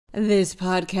This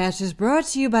podcast is brought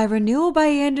to you by Renewal by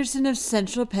Andersen of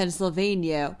Central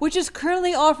Pennsylvania, which is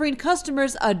currently offering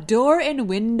customers a door and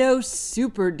window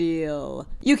super deal.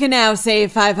 You can now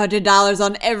save $500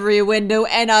 on every window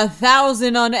and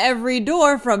 $1,000 on every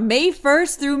door from May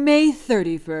 1st through May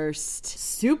 31st.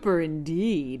 Super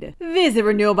indeed. Visit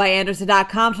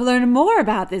renewalbyandersen.com to learn more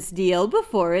about this deal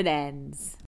before it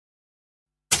ends.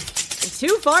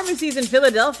 Two pharmacies in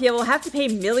Philadelphia will have to pay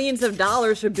millions of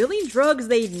dollars for billing drugs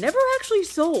they never actually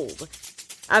sold.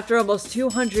 After almost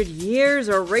 200 years,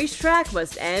 a racetrack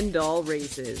must end all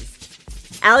races.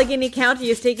 Allegheny County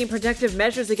is taking protective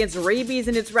measures against rabies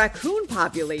in its raccoon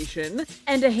population,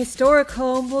 and a historic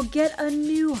home will get a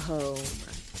new home.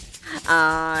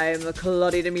 I'm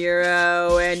Claudia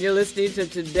DeMuro, and you're listening to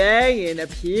Today in a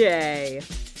PA.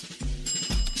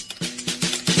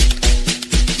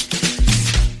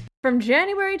 From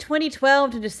January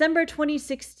 2012 to December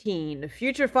 2016,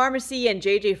 Future Pharmacy and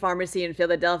JJ Pharmacy in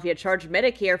Philadelphia charged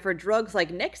Medicare for drugs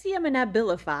like Nexium and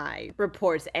Abilify,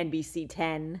 reports NBC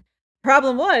 10.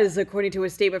 Problem was, according to a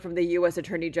statement from the U.S.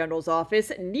 Attorney General's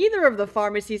office, neither of the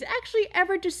pharmacies actually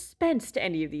ever dispensed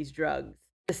any of these drugs.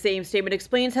 The same statement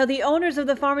explains how the owners of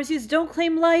the pharmacies don't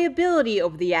claim liability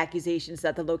over the accusations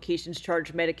that the locations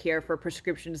charge Medicare for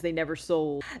prescriptions they never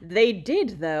sold. They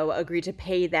did, though, agree to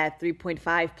pay that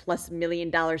 $3.5+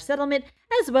 million settlement,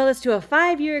 as well as to a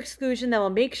 5-year exclusion that will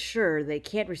make sure they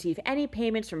can't receive any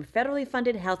payments from federally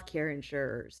funded healthcare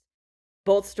insurers.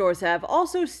 Both stores have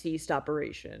also ceased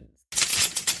operations.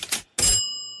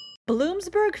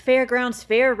 Bloomsburg Fairgrounds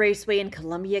Fair Raceway in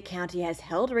Columbia County has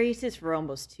held races for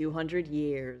almost 200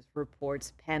 years,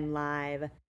 reports Penn Live.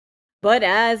 But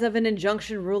as of an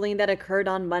injunction ruling that occurred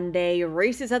on Monday,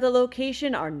 races at the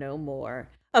location are no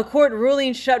more. A court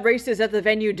ruling shut races at the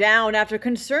venue down after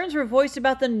concerns were voiced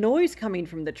about the noise coming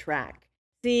from the track.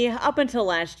 See, up until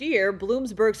last year,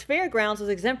 Bloomsburg's Fairgrounds was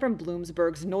exempt from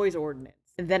Bloomsburg's noise ordinance.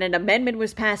 Then an amendment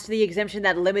was passed to the exemption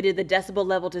that limited the decibel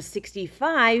level to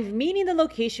 65, meaning the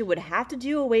location would have to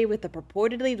do away with the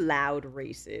purportedly loud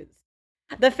races.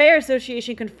 The Fair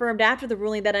Association confirmed after the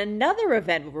ruling that another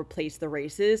event will replace the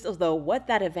races, although what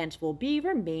that event will be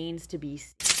remains to be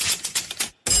seen.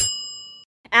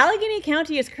 Allegheny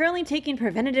County is currently taking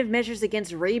preventative measures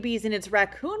against rabies in its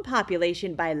raccoon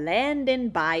population by land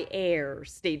and by air,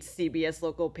 states CBS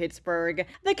Local Pittsburgh.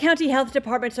 The county health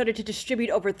department started to distribute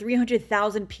over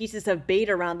 300,000 pieces of bait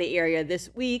around the area this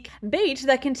week, bait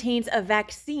that contains a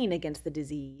vaccine against the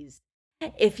disease.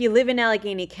 If you live in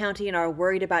Allegheny County and are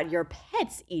worried about your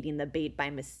pets eating the bait by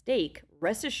mistake,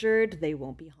 rest assured they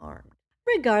won't be harmed.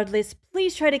 Regardless,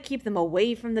 please try to keep them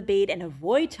away from the bait and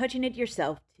avoid touching it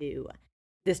yourself too.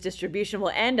 This distribution will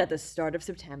end at the start of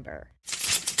September.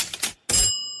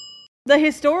 The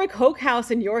historic Hoke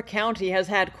House in York County has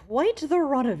had quite the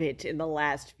run of it in the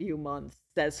last few months,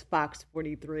 says Fox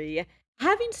 43.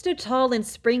 Having stood tall in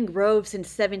Spring Grove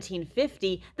since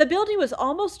 1750, the building was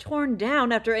almost torn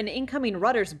down after an incoming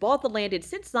Rudders bought the land it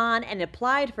sits on and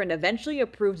applied for an eventually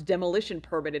approved demolition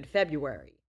permit in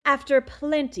February. After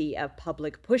plenty of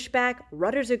public pushback,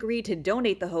 Rudders agreed to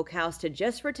donate the Hoke House to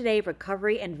Just for Today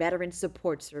Recovery and Veteran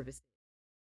Support Services.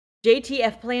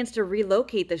 JTF plans to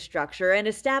relocate the structure and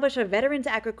establish a veterans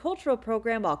agricultural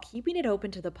program while keeping it open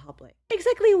to the public.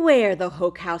 Exactly where the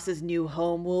Hoke House's new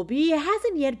home will be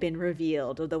hasn't yet been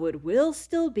revealed, although it will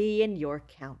still be in York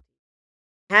County.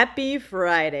 Happy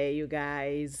Friday, you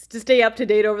guys. To stay up to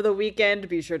date over the weekend,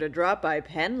 be sure to drop by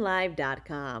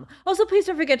PennLive.com. Also, please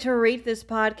don't forget to rate this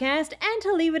podcast and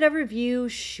to leave it a review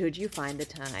should you find the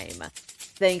time.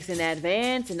 Thanks in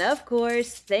advance, and of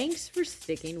course, thanks for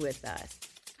sticking with us.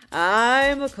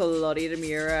 I'm Claudia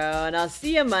DeMuro, and I'll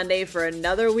see you Monday for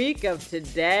another week of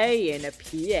Today in a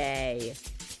PA.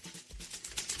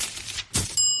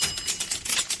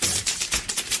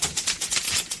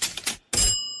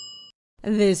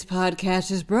 This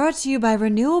podcast is brought to you by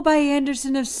Renewal by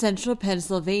Andersen of Central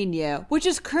Pennsylvania, which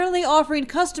is currently offering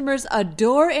customers a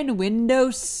door and window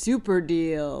super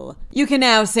deal. You can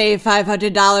now save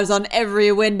 $500 on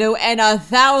every window and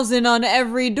 $1,000 on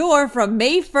every door from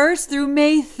May 1st through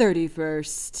May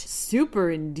 31st. Super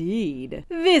indeed.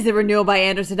 Visit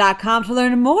renewalbyandersen.com to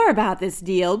learn more about this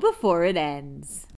deal before it ends.